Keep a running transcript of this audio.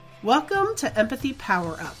Welcome to Empathy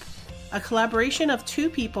Power Up, a collaboration of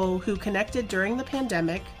two people who connected during the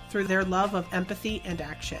pandemic through their love of empathy and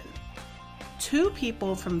action. Two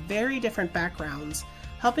people from very different backgrounds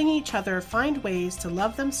helping each other find ways to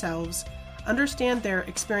love themselves, understand their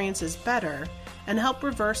experiences better, and help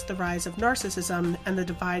reverse the rise of narcissism and the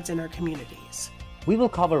divides in our communities. We will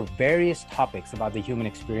cover various topics about the human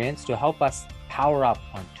experience to help us power up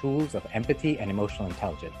on tools of empathy and emotional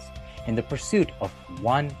intelligence in the pursuit of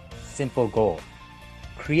one simple goal: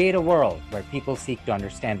 create a world where people seek to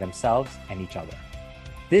understand themselves and each other.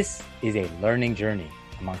 This is a learning journey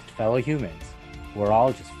amongst fellow humans. We're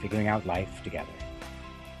all just figuring out life together.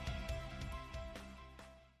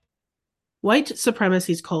 White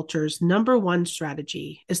supremacy culture's number one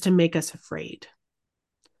strategy is to make us afraid.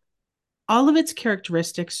 All of its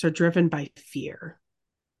characteristics are driven by fear.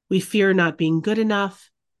 We fear not being good enough,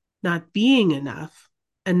 not being enough,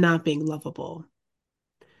 and not being lovable.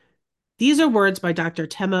 These are words by Dr.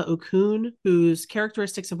 Tema Okun, whose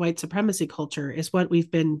characteristics of white supremacy culture is what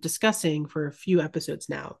we've been discussing for a few episodes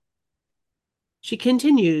now. She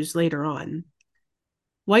continues later on.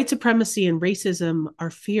 White supremacy and racism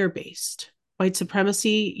are fear-based. White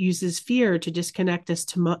supremacy uses fear to disconnect us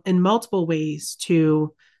in multiple ways,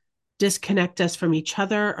 to disconnect us from each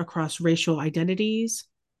other across racial identities,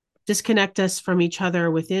 disconnect us from each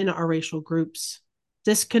other within our racial groups,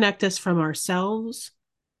 disconnect us from ourselves,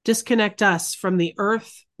 disconnect us from the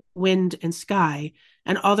earth, wind, and sky,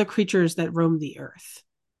 and all the creatures that roam the earth.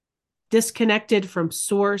 Disconnected from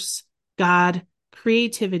source, God,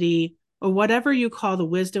 creativity, or whatever you call the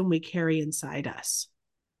wisdom we carry inside us.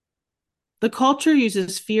 The culture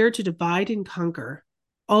uses fear to divide and conquer,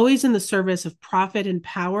 always in the service of profit and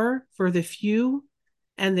power for the few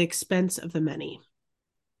and the expense of the many.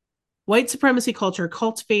 White supremacy culture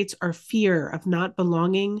cultivates our fear of not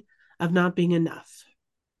belonging, of not being enough.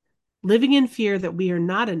 Living in fear that we are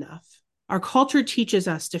not enough, our culture teaches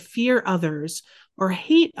us to fear others or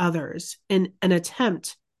hate others in an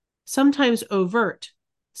attempt, sometimes overt,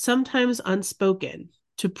 sometimes unspoken,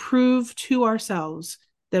 to prove to ourselves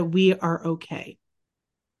that we are okay.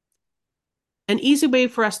 An easy way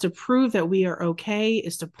for us to prove that we are okay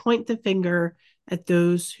is to point the finger at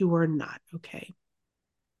those who are not okay.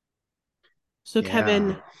 So,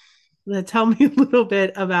 Kevin, tell me a little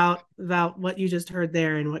bit about what you just heard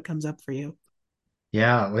there and what comes up for you.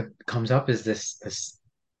 Yeah, what comes up is this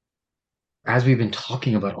as we've been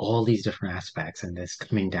talking about all these different aspects and this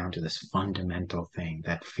coming down to this fundamental thing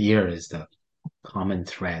that fear is the common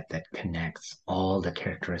thread that connects all the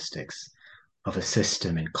characteristics of a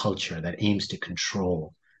system and culture that aims to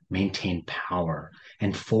control, maintain power,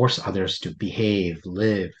 and force others to behave,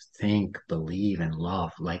 live, think, believe, and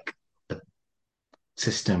love like the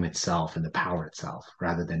system itself and the power itself,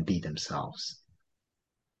 rather than be themselves,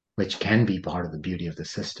 which can be part of the beauty of the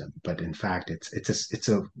system. But in fact, it's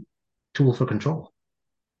a tool for control.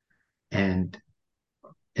 And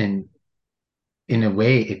and in a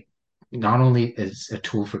way, it not only is a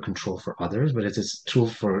tool for control for others, but it's a tool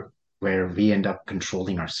for where we end up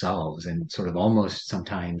controlling ourselves and sort of almost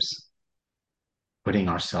sometimes putting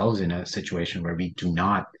ourselves in a situation where we do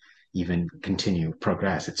not even continue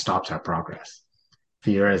progress. It stops our progress.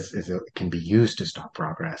 Fear can be used to stop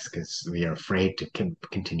progress because we are afraid to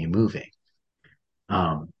continue moving.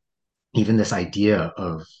 Um, Even this idea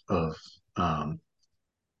of um,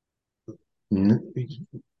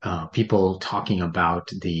 people talking about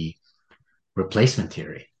the replacement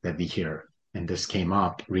theory that we hear, and this came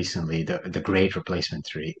up recently, the great replacement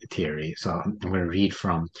theory. So I'm going to read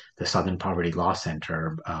from the Southern Poverty Law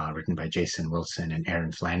Center, written by Jason Wilson and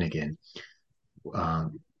Aaron Flanagan.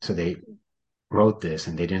 So they wrote this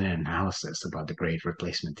and they did an analysis about the great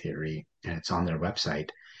replacement theory, and it's on their website.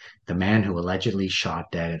 The man who allegedly shot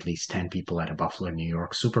dead at least 10 people at a Buffalo, New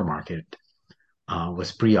York supermarket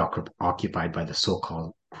was preoccupied by the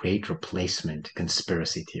so-called great replacement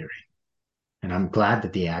conspiracy theory. And I'm glad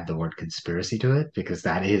that they add the word conspiracy to it, because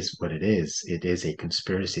that is what it is. It is a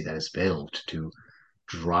conspiracy that is built to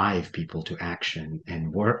drive people to action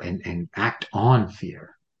and work and act on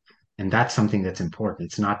fear. And that's something that's important.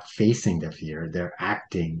 It's not facing the fear, they're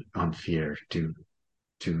acting on fear to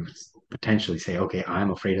potentially say, okay, I'm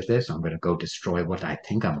afraid of this. I'm going to go destroy what I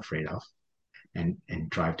think I'm afraid of and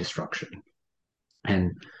drive destruction.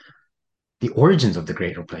 And the origins of the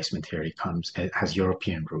great replacement theory has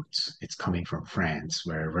European roots. It's coming from France,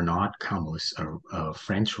 where Renaud Camus, a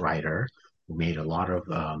French writer who made a lot of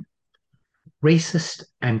racist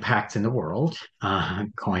impacts in the world,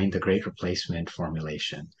 coined the great replacement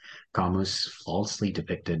formulation. Camus falsely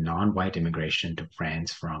depicted non-white immigration to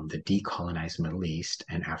France from the decolonized Middle East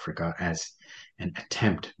and Africa as an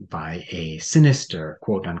attempt by a sinister,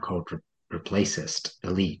 quote unquote, replacist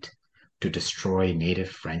elite to destroy native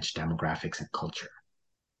French demographics and culture.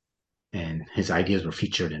 And his ideas were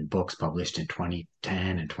featured in books published in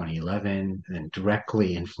 2010 and 2011 and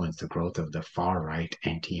directly influenced the growth of the far right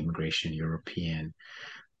anti immigration European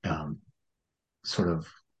um, sort of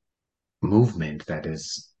movement that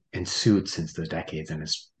has ensued since the decades and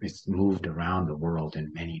it's moved around the world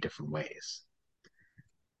in many different ways.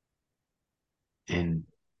 And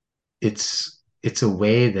it's a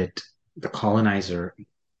way that the colonizer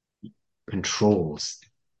controls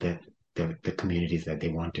the, the communities that they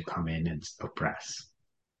want to come in and oppress.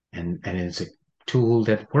 And it's a tool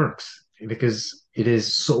that works because it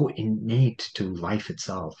is so innate to life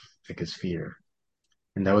itself, because fear.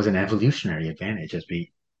 And that was an evolutionary advantage as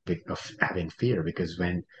we of having fear, because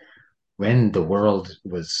when the world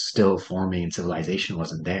was still forming and civilization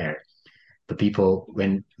wasn't there, the people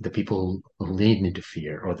who leaned into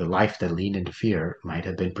fear, or the life that leaned into fear, might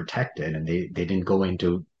have been protected, and they didn't go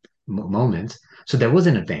into moments. So there was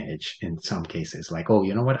an advantage in some cases, like, oh,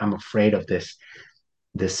 you know what, I'm afraid of this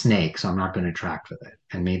snake, so I'm not going to interact with it.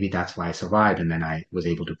 And maybe that's why I survived. And then I was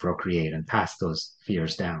able to procreate and pass those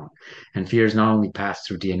fears down. And fears not only pass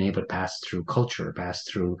through DNA, but pass through culture, pass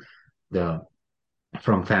through the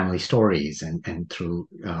from family stories and through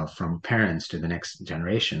from parents to the next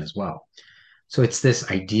generation as well. So it's this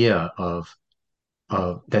idea of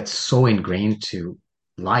that's so ingrained to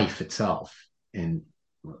life itself. And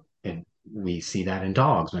and we see that in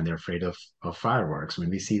dogs when they're afraid of fireworks, when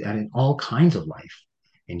we see that in all kinds of life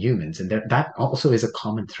in humans. And that also is a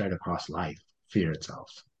common thread across life, fear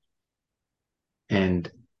itself. And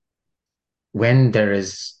when there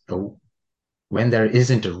is a when there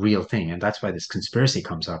isn't a real thing, and that's why this conspiracy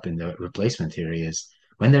comes up in the replacement theory, is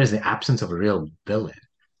when there is the absence of a real villain,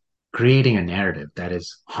 creating a narrative that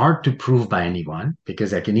is hard to prove by anyone,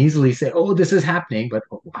 because I can easily say, oh, this is happening, but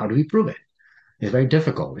how do we prove it? It's very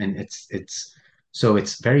difficult. And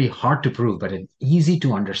it's very hard to prove, but it's easy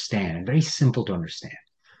to understand and very simple to understand.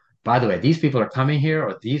 By the way, these people are coming here,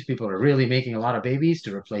 or these people are really making a lot of babies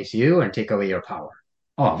to replace you and take away your power.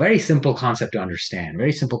 Oh, very simple concept to understand,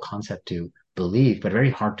 very simple concept to believe, but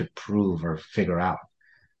very hard to prove or figure out.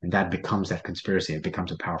 And that becomes that conspiracy. It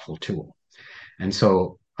becomes a powerful tool. And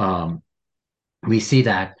so we see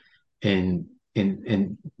that in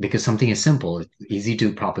because something is simple, it's easy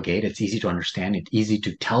to propagate, it's easy to understand, it's easy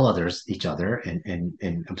to tell others each other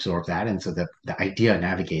and absorb that. And so the idea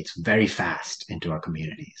navigates very fast into our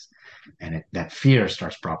communities, and that fear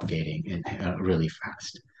starts propagating really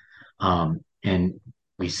fast. And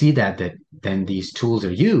we see that then these tools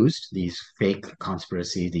are used, these fake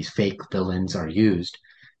conspiracies, these fake villains are used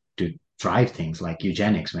to drive things like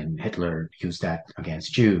eugenics, when Hitler used that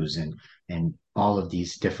against Jews, and all of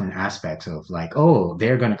these different aspects of, like, oh,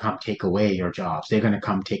 they're going to come take away your jobs, they're going to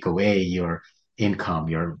come take away your income,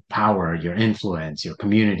 your power, your influence, your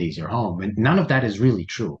communities, your home. And none of that is really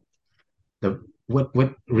true. The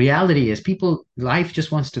what reality is, people life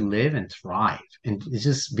just wants to live and thrive and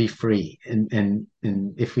just be free. And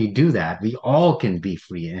if we do that, we all can be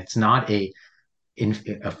free. And it's not a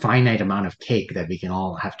finite amount of cake that we can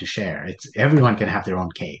all have to share. It's everyone can have their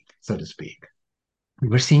own cake, so to speak.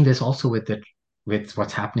 We're seeing this also with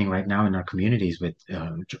what's happening right now in our communities with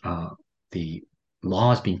the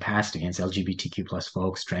laws being passed against LGBTQ plus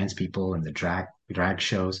folks, trans people, and the drag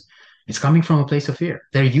shows. It's coming from a place of fear.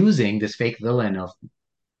 They're using this fake villain of,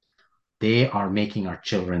 they are making our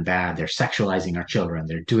children bad. They're sexualizing our children.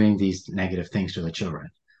 They're doing these negative things to the children.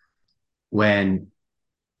 When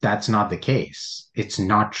that's not the case. It's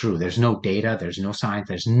not true. There's no data, there's no science,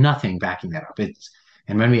 there's nothing backing that up.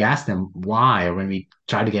 And when we ask them why, or when we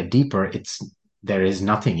try to get deeper, there is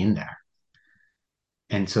nothing in there.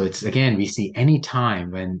 And so it's, again, we see any time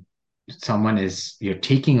when you're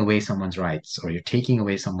taking away someone's rights, or you're taking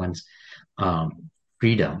away someone's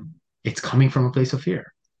freedom, it's coming from a place of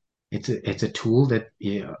fear. It's a tool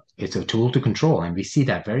it's a tool to control. And we see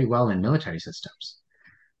that very well in military systems,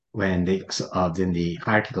 when in the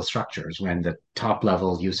hierarchical structures, when the top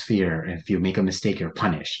level use fear, and if you make a mistake, you're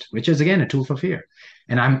punished, which is, again, a tool for fear.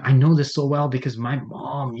 And I know this so well because my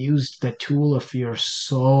mom used the tool of fear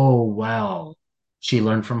so well. She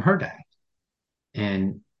learned from her dad,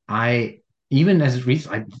 and I even as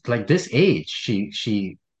recent, like this age,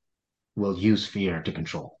 she will use fear to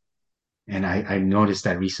control. And I noticed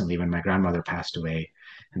that recently when my grandmother passed away,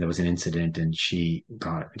 and there was an incident, and she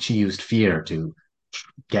used fear to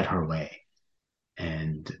get her way.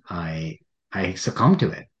 And I succumbed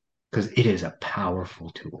to it because it is a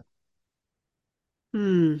powerful tool.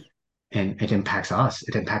 Hmm. and it impacts us.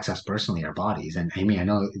 It impacts us personally, our bodies. And Amy, I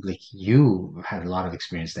know like you had a lot of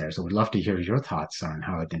experience there, so we'd love to hear your thoughts on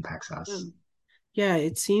how it impacts us. Yeah,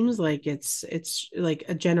 it seems like it's like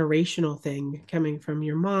a generational thing coming from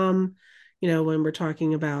your mom. When we're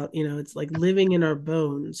talking about, it's like living in our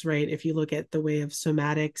bones, right? If you look at the way of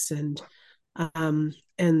somatics and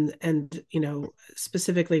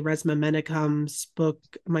specifically Resmaa Menakem's book,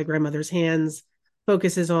 My Grandmother's Hands,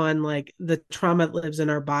 focuses on like the trauma that lives in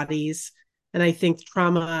our bodies. And I think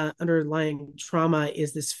underlying trauma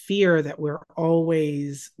is this fear that we're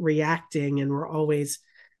always reacting and we're always,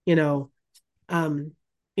 you know, um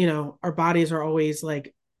our bodies are always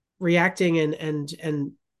like reacting and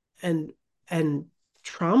and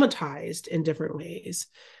traumatized in different ways.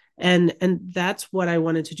 And that's what I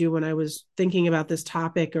wanted to do when I was thinking about this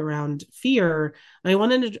topic around fear. I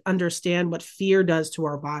wanted to understand what fear does to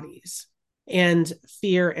our bodies. And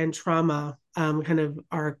fear and trauma kind of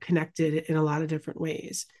are connected in a lot of different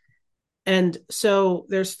ways. And so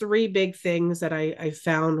there's three big things that I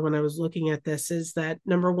found when I was looking at this is that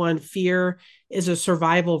number one, fear is a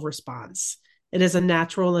survival response. It is a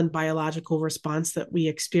natural and biological response that we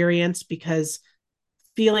experience because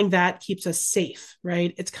feeling that keeps us safe,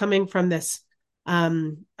 right? It's coming from this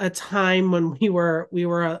a time when we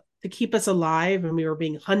were to keep us alive and we were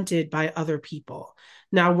being hunted by other people.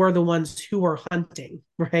 Now we're the ones who are hunting,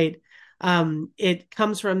 right? It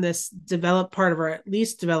comes from this developed part of our, at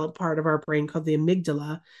least developed part of our brain called the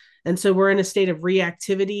amygdala. And so we're in a state of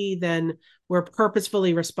reactivity, then we're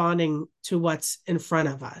purposefully responding to what's in front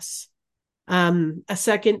of us. A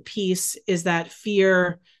second piece is that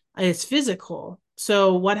fear is physical.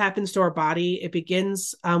 So, what happens to our body? It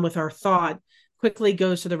begins with our thought, quickly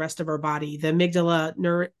goes to the rest of our body. The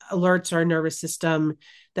amygdala alerts our nervous system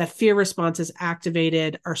that fear response is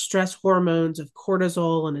activated. Our stress hormones of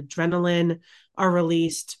cortisol and adrenaline are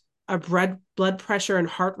released. Our blood pressure and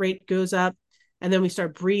heart rate goes up. And then we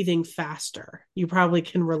start breathing faster. You probably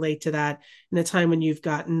can relate to that in a time when you've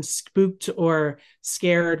gotten spooked or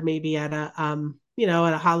scared, maybe at a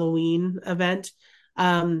Halloween event.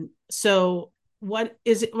 So what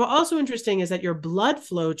also interesting is that your blood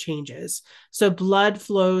flow changes. So blood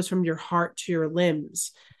flows from your heart to your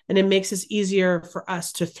limbs, and it makes it easier for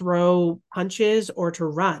us to throw punches or to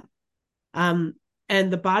run. Um,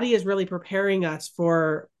 and the body is really preparing us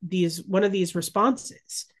for one of these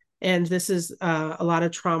responses. And this is a lot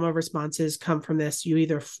of trauma responses come from this. You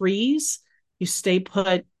either freeze, you stay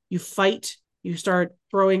put, you fight, you start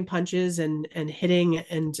throwing punches and hitting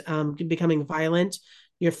and becoming violent.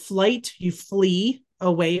 Your flight, you flee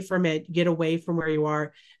away from it, get away from where you are.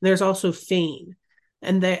 And there's also feign.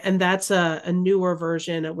 And that's a newer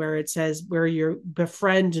version where it says where you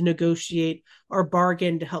befriend, negotiate, or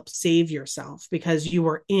bargain to help save yourself because you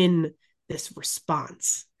were in this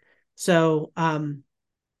response. So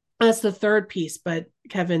that's the third piece. But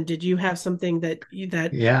Kevin, did you have something that you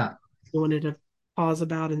Yeah. wanted to pause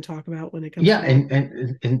about and talk about when it comes Yeah, to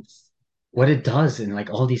that? and what it does and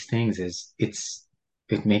like all these things is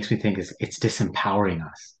it makes me think is it's disempowering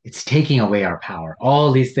us. It's taking away our power.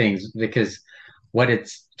 All these things because what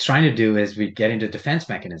it's trying to do is we get into defense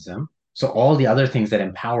mechanism. So all the other things that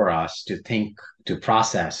empower us to think, to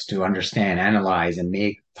process, to understand, analyze, and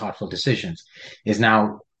make thoughtful decisions is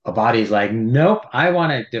now a body's like, nope, I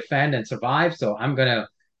want to defend and survive. So I'm gonna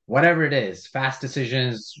whatever it is, fast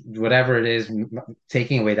decisions, whatever it is,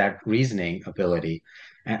 taking away that reasoning ability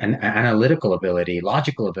and analytical ability,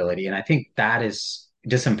 logical ability. And I think that is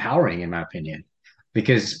disempowering, in my opinion,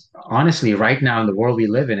 because honestly, right now in the world we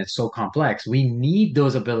live in, it's so complex. We need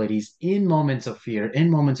those abilities in moments of fear, in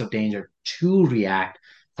moments of danger to react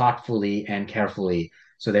thoughtfully and carefully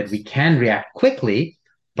so that we can react quickly,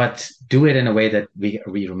 but do it in a way that we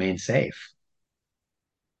remain safe.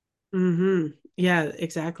 Mm-hmm. Yeah,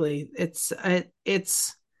 exactly. It's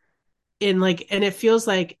in like, and it feels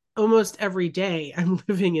like almost every day I'm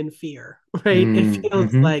living in fear, right? It feels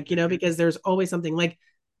Mm-hmm. like, because there's always something like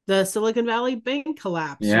the Silicon Valley bank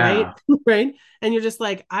collapse, right? Yeah. Right. And you're just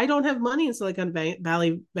like, I don't have money in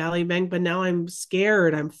Valley Bank, but now I'm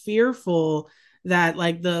scared. I'm fearful that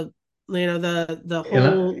like the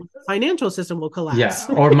whole financial system will collapse.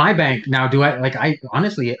 Yeah, or my bank. Now, do I like I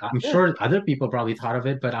honestly, I'm Yeah. sure other people probably thought of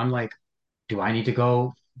it, but I'm like, do I need to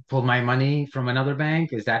go pull my money from another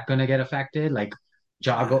bank? Is that going to get affected? Like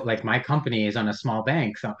Yeah. Jago, like my company is on a small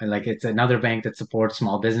bank, so like it's another bank that supports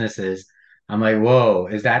small businesses. I'm like, whoa,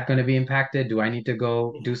 is that going to be impacted? Do I need to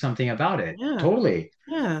go Yeah. do something about it? Yeah. Totally.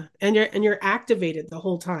 Yeah. And you're activated the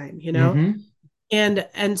whole time, Mm-hmm.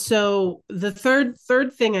 And so the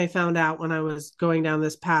third thing I found out when I was going down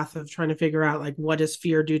this path of trying to figure out like what does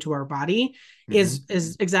fear do to our body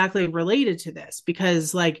is exactly related to this,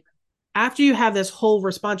 because like after you have this whole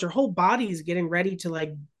response, your whole body is getting ready to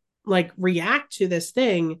like react to this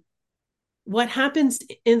thing. What happens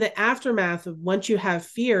in the aftermath of once you have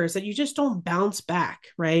fear is that you just don't bounce back,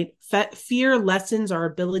 right? Fear lessens our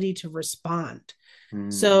ability to respond.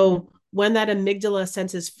 Mm. So when that amygdala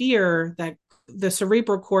senses fear, that the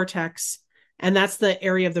cerebral cortex, and that's the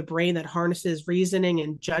area of the brain that harnesses reasoning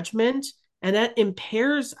and judgment, and that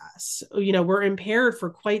impairs us. You know, we're impaired for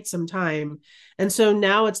quite some time. And so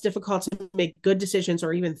now it's difficult to make good decisions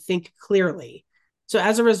or even think clearly. So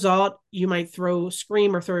as a result, you might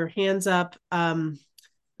scream or throw your hands up,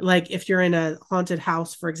 like if you're in a haunted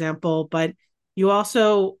house, for example, but you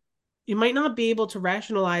might not be able to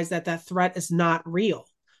rationalize that that threat is not real.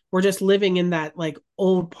 We're just living in that like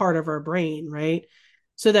old part of our brain, right?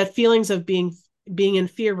 So that feelings of being in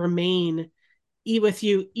fear remain with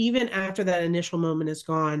you even after that initial moment is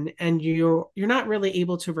gone, and you're not really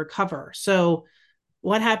able to recover. So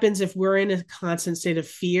what happens if we're in a constant state of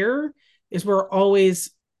fear is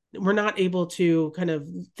we're not able to kind of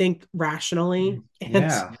think rationally and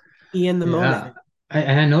Yeah. be in the Yeah. moment.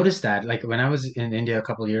 And I noticed that, like when I was in India a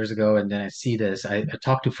couple of years ago, and then I see this, I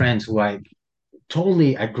talked to friends who I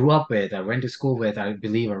grew up with, I went to school with, I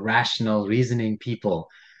believe are rational, reasoning people,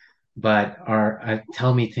 but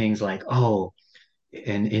tell me things like, oh,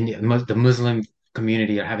 in India, the Muslim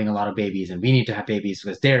community are having a lot of babies, and we need to have babies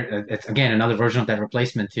because it's again another version of that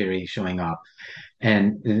replacement theory showing up.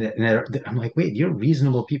 And I'm like, wait, you're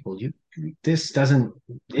reasonable people. This doesn't,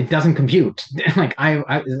 it doesn't compute. Like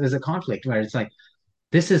there's a conflict where it's like,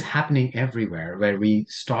 this is happening everywhere where we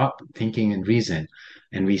stop thinking and reason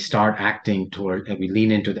and we start acting toward, and we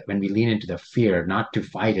lean into when we lean into the fear, not to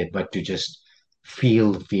fight it, but to just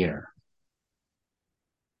feel the fear.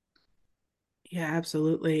 Yeah,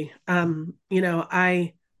 absolutely.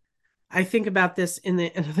 I think about this in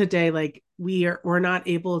the end of the day, like we're not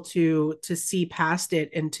able to see past it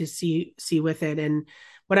and to see with it. And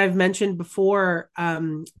what I've mentioned before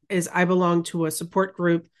is I belong to a support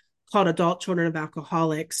group called Adult Children of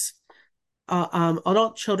Alcoholics or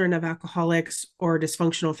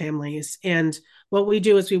Dysfunctional Families. And what we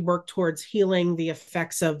do is we work towards healing the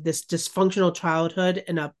effects of this dysfunctional childhood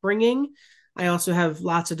and upbringing. I also have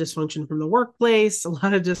lots of dysfunction from the workplace, a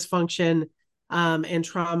lot of dysfunction and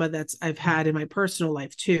trauma that's I've had in my personal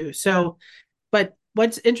life too. So, but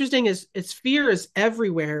what's interesting is its fear is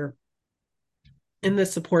everywhere in the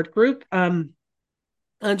support group.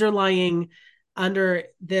 Underlying under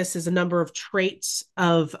this is a number of traits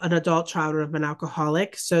of an adult child of an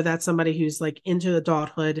alcoholic. So that's somebody who's like into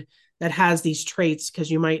adulthood that has these traits because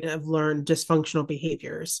you might have learned dysfunctional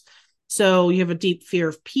behaviors. So you have a deep fear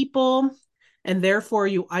of people, and therefore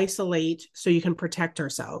you isolate so you can protect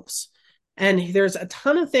ourselves. And there's a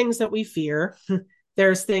ton of things that we fear.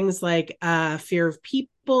 There's things like fear of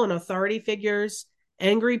people and authority figures,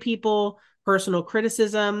 angry people, personal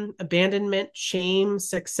criticism, abandonment, shame,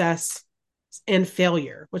 success, and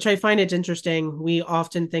failure, which I find it interesting. We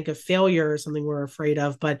often think of failure as something we're afraid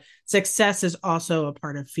of, but success is also a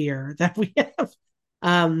part of fear that we have.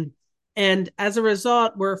 Um, and as a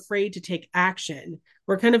result, we're afraid to take action.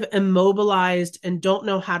 We're kind of immobilized and don't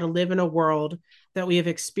know how to live in a world that we have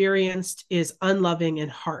experienced is unloving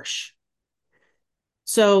and harsh.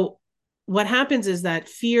 So what happens is that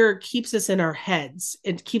fear keeps us in our heads.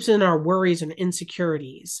 It keeps us in our worries and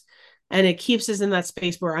insecurities. And it keeps us in that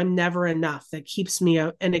space where I'm never enough. That keeps me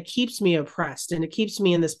and it keeps me oppressed. And it keeps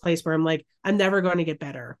me in this place where I'm like, I'm never going to get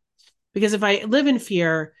better. Because if I live in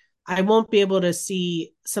fear, I won't be able to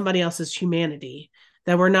see somebody else's humanity,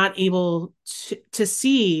 that we're not able to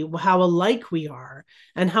see how alike we are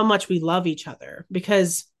and how much we love each other.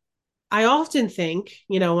 Because I often think,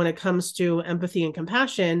 when it comes to empathy and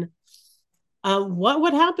compassion, what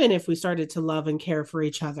would happen if we started to love and care for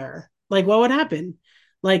each other? Like, what would happen?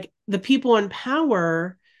 Like, the people in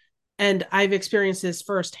power, and I've experienced this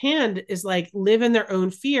firsthand, is like live in their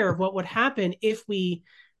own fear of what would happen if we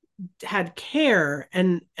had care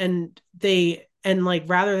and like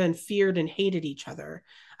rather than feared and hated each other.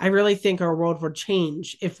 I really think our world would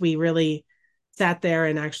change if we really sat there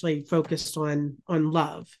and actually focused on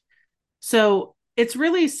love. So it's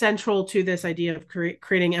really central to this idea of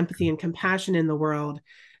creating empathy and compassion in the world.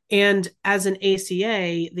 And as an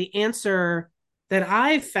ACA, the answer that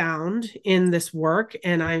I've found in this work,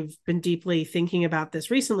 and I've been deeply thinking about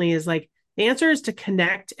this recently, is like the answer is to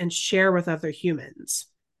connect and share with other humans.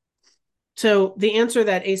 So the answer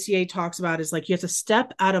that ACA talks about is like you have to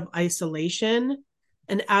step out of isolation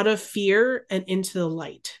and out of fear and into the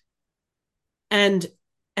light. And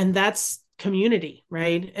that's community,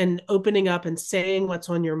 right? And opening up and saying what's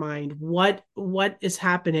on your mind, what is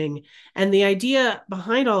happening. And the idea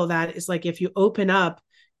behind all of that is like, if you open up,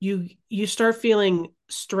 you start feeling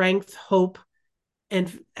strength, hope,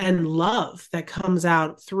 and love that comes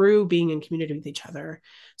out through being in community with each other.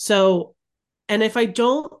 So, and if I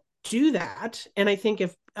don't do that, and I think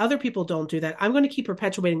if other people don't do that, I'm going to keep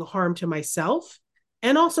perpetuating harm to myself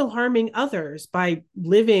and also harming others by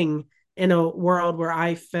living in a world where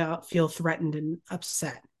I feel threatened and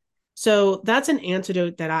upset. So that's an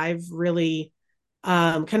antidote that I've really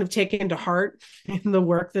kind of taken to heart in the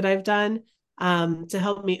work that I've done, to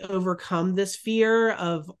help me overcome this fear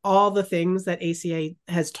of all the things that ACA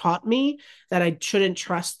has taught me, that I shouldn't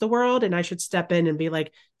trust the world and I should step in and be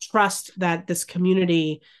like, trust that this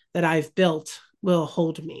community that I've built will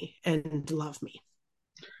hold me and love me.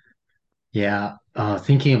 Yeah,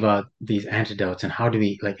 thinking about these antidotes and how do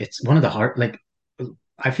we like it's one of the hard like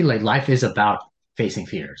I feel like life is about facing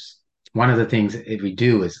fears. One of the things that we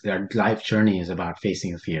do is our life journey is about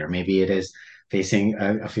facing a fear. Maybe it is facing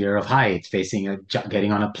a fear of heights, facing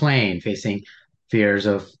getting on a plane, facing fears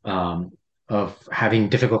of having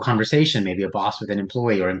difficult conversation, maybe a boss with an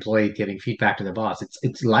employee or employee giving feedback to the boss.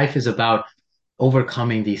 It's life is about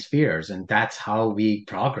overcoming these fears, and that's how we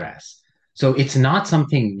progress. So it's not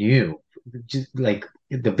something new. Just like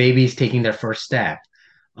the baby's taking their first step,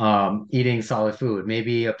 eating solid food,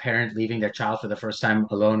 maybe a parent leaving their child for the first time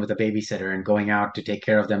alone with a babysitter and going out to take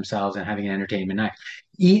care of themselves and having an entertainment night.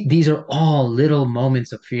 These are all little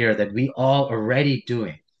moments of fear that we all already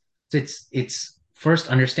doing. So it's first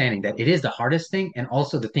understanding that it is the hardest thing and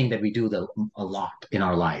also the thing that we do a lot in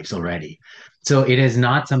our lives already. So it is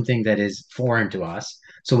not something that is foreign to us.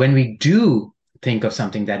 So when we do think of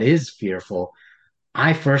something that is fearful,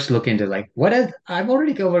 I first look into like what is I've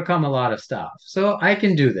already overcome a lot of stuff. So I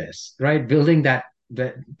can do this, right? Building that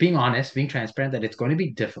being honest, being transparent that it's going to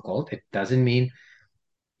be difficult. It doesn't mean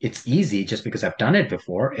it's easy just because I've done it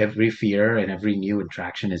before. Every fear and every new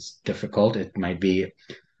interaction is difficult. It might be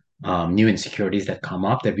new insecurities that come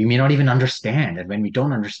up that we may not even understand. And when we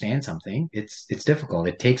don't understand something, it's difficult.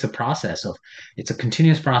 It takes a process of it's a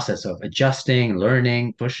continuous process of adjusting,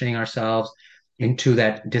 learning, pushing ourselves into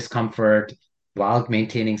that discomfort while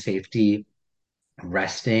maintaining safety,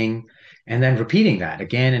 resting, and then repeating that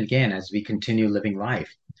again and again as we continue living life.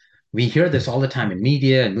 We hear this all the time in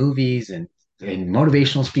media and movies and in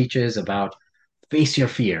motivational speeches about face your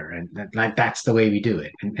fear and like that's the way we do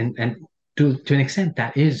it and to an extent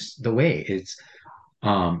that is the way it's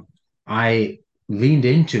I leaned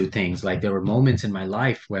into things like there were moments in my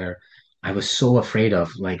life where I was so afraid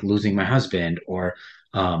of like losing my husband or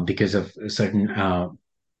because of certain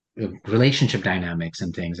relationship dynamics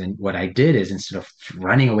and things. And what I did is instead of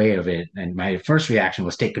running away of it, and my first reaction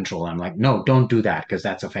was take control. I'm like, no, don't do that because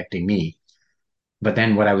that's affecting me. But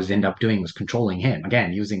then what I was end up doing was controlling him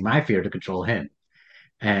again, using my fear to control him.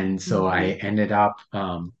 And so I Mm-hmm. ended up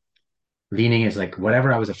leaning is like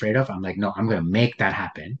whatever I was afraid of, I'm like, no, I'm going to make that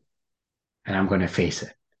happen and I'm going to face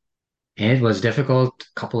it. And it was difficult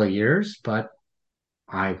a couple of years, but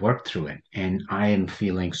I worked through it and I am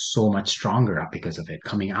feeling so much stronger because of it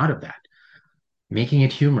coming out of that. Making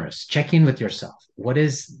it humorous. Check in with yourself. What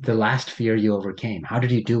is the last fear you overcame? How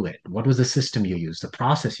did you do it? What was the system you used, the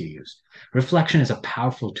process you used? Reflection is a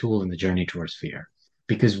powerful tool in the journey towards fear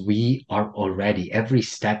because we are already, every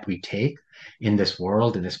step we take in this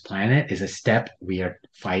world, in this planet, is a step we are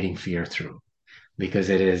fighting fear through because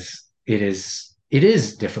it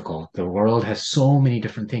is difficult. The world has so many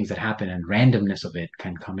different things that happen and randomness of it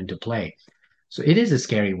can come into play. So it is a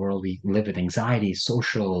scary world. We live with anxiety,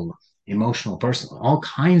 social, emotional, personal, all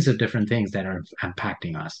kinds of different things that are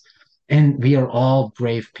impacting us. And we are all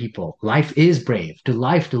brave people. Life is brave. To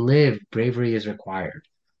live, bravery is required.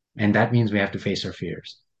 And that means we have to face our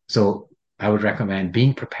fears. So I would recommend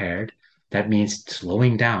being prepared. That means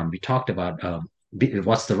slowing down. We talked about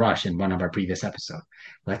what's the rush in one of our previous episodes.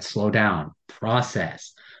 Let's slow down,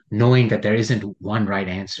 process, knowing that there isn't one right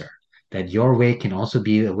answer, that your way can also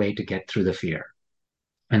be the way to get through the fear.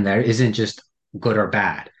 And there isn't just good or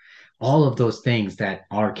bad. All of those things that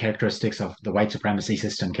are characteristics of the white supremacy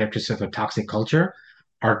system, characteristics of toxic culture,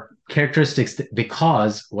 are characteristics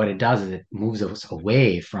because what it does is it moves us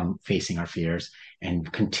away from facing our fears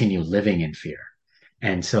and continue living in fear.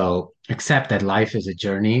 And so accept that life is a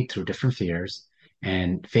journey through different fears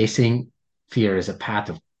and facing fear is a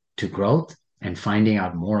path to growth and finding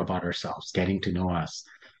out more about ourselves, getting to know us.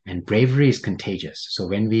 And bravery is contagious. So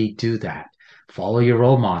when we do that, follow your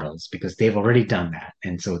role models because they've already done that.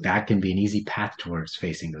 And so that can be an easy path towards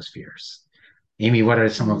facing those fears. Amy, what are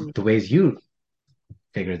some of Mm. the ways you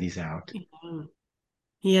figure these out? Yeah.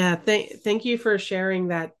 Yeah, thank you for sharing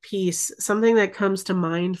that piece. Something that comes to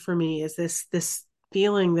mind for me is this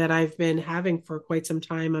feeling that I've been having for quite some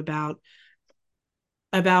time about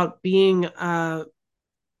being a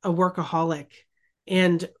workaholic.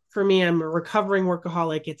 And for me, I'm a recovering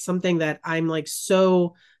workaholic. It's something that I'm like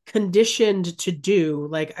so conditioned to do.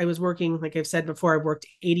 Like I was working, like I've said before, I've worked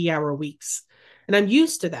 80-hour weeks and I'm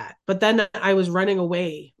used to that. But then I was running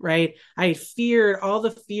away, right? I feared all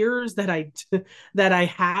the fears that I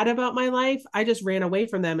had about my life. I just ran away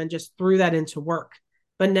from them and just threw that into work.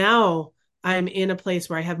 But now I'm in a place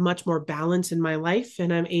where I have much more balance in my life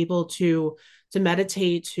and I'm able to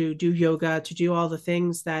meditate, to do yoga, to do all the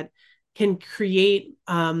things that can create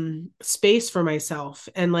space for myself.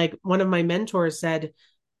 And like one of my mentors said,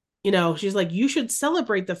 she's like, you should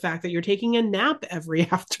celebrate the fact that you're taking a nap every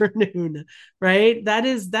afternoon, right? That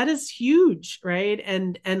is huge, right?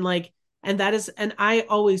 And that is, and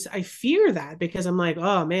I fear that because I'm like,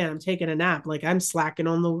 oh man, I'm taking a nap, like I'm slacking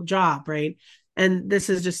on the job, right? And this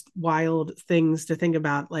is just wild things to think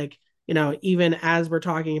about, like, even as we're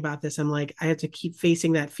talking about this, I'm like, I have to keep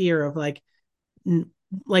facing that fear of like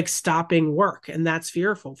stopping work, and that's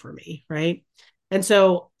fearful for me, right? And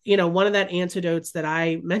so, one of that antidotes that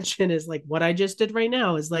I mentioned is like what I just did right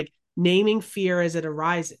now is like naming fear as it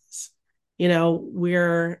arises. We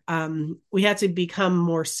had to become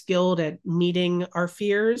more skilled at meeting our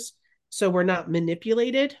fears so we're not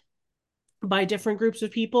manipulated by different groups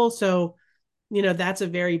of people. So that's a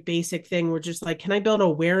very basic thing. We're just like, can I build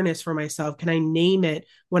awareness for myself? Can I name it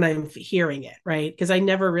when I'm hearing it, right? Because I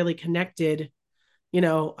never really connected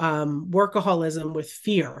workaholism with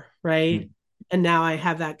fear, right? Mm. And now I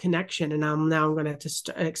have that connection, and I'm going to have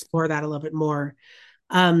to explore that a little bit more.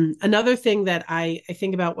 Another thing that I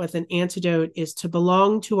think about with an antidote is to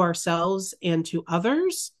belong to ourselves and to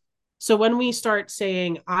others. So when we start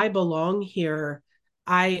saying, I belong here,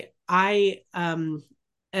 I am,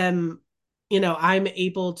 I'm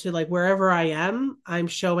able to, like, wherever I am, I'm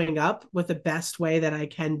showing up with the best way that I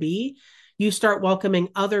can be. You start welcoming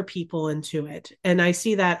other people into it. And I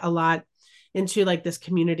see that a lot into like this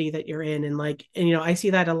community that you're in. And I see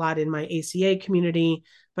that a lot in my ACA community,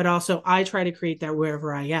 but also I try to create that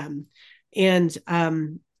wherever I am. And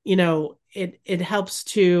it helps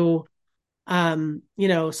to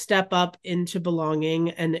step up into belonging.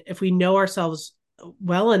 And if we know ourselves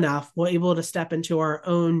well enough, we're able to step into our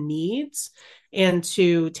own needs and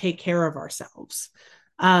to take care of ourselves.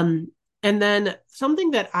 Um, and then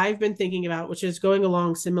something that I've been thinking about, which is going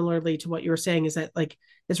along similarly to what you were saying, is that like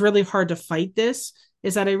it's really hard to fight this.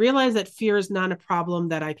 Is that I realize that fear is not a problem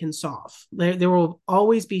that I can solve. There will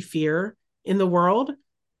always be fear in the world.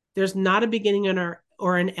 There's not a beginning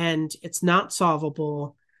or an end. It's not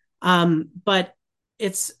solvable. But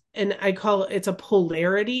and I call it's a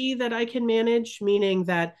polarity that I can manage, meaning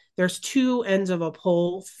that there's two ends of a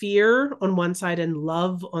pole, fear on one side and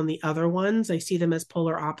love on the other ones. I see them as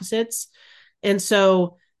polar opposites. And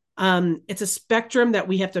so it's a spectrum that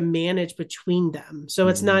we have to manage between them. So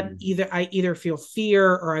it's not Mm. I either feel fear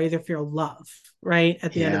or I either feel love, right?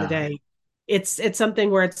 At the end of the Yeah. day. It's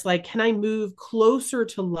something where it's like, can I move closer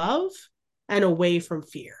to love and away from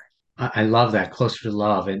fear? I love that, closer to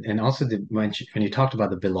love. And also when you talked about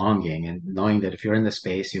the belonging and knowing that if you're in the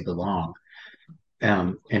space, you belong.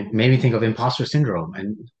 And made me think of imposter syndrome.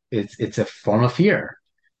 And it's a form of fear.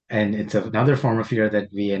 And it's another form of fear that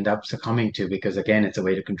we end up succumbing to because, again, it's a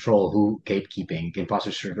way to control who gatekeeping.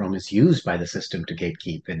 Imposter syndrome is used by the system to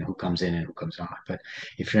gatekeep and who comes in and who comes out. But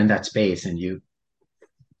if you're in that space and you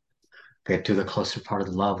get to the closer part of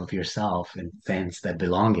the love of yourself and sense that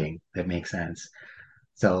belonging, that makes sense.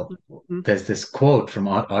 So Mhm. there's this quote from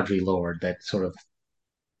Audre Lorde that sort of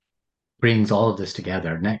brings all of this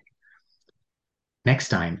together. Next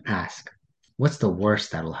time, ask, what's the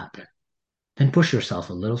worst that'll happen? Then push yourself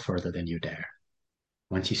a little further than you dare.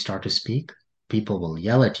 Once you start to speak, people will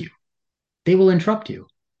yell at you. They will interrupt you,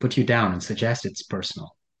 put you down, and suggest it's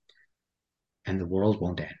personal. And the world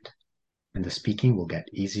won't end. And the speaking will get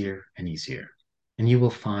easier and easier. And you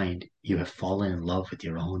will find you have fallen in love with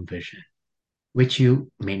your own vision, which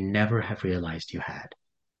you may never have realized you had.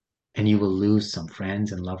 And you will lose some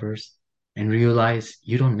friends and lovers and realize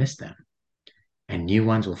you don't miss them. And new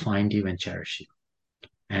ones will find you and cherish you.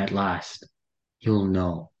 And at last, you'll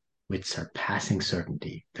know with surpassing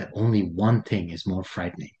certainty that only one thing is more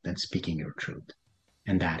frightening than speaking your truth,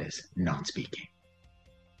 and that is not speaking.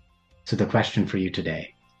 So, the question for you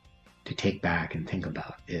today to take back and think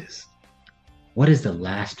about is what is the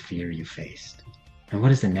last fear you faced? And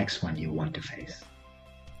what is the next one you want to face?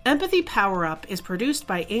 Empathy Power Up is produced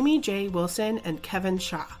by Amy J. Wilson and Kevin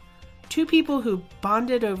Shaw, two people who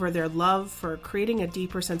bonded over their love for creating a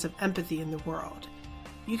deeper sense of empathy in the world.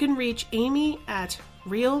 You can reach Amy at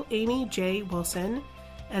Real Amy J. Wilson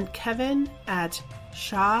and Kevin at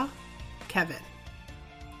Shaw Kevin.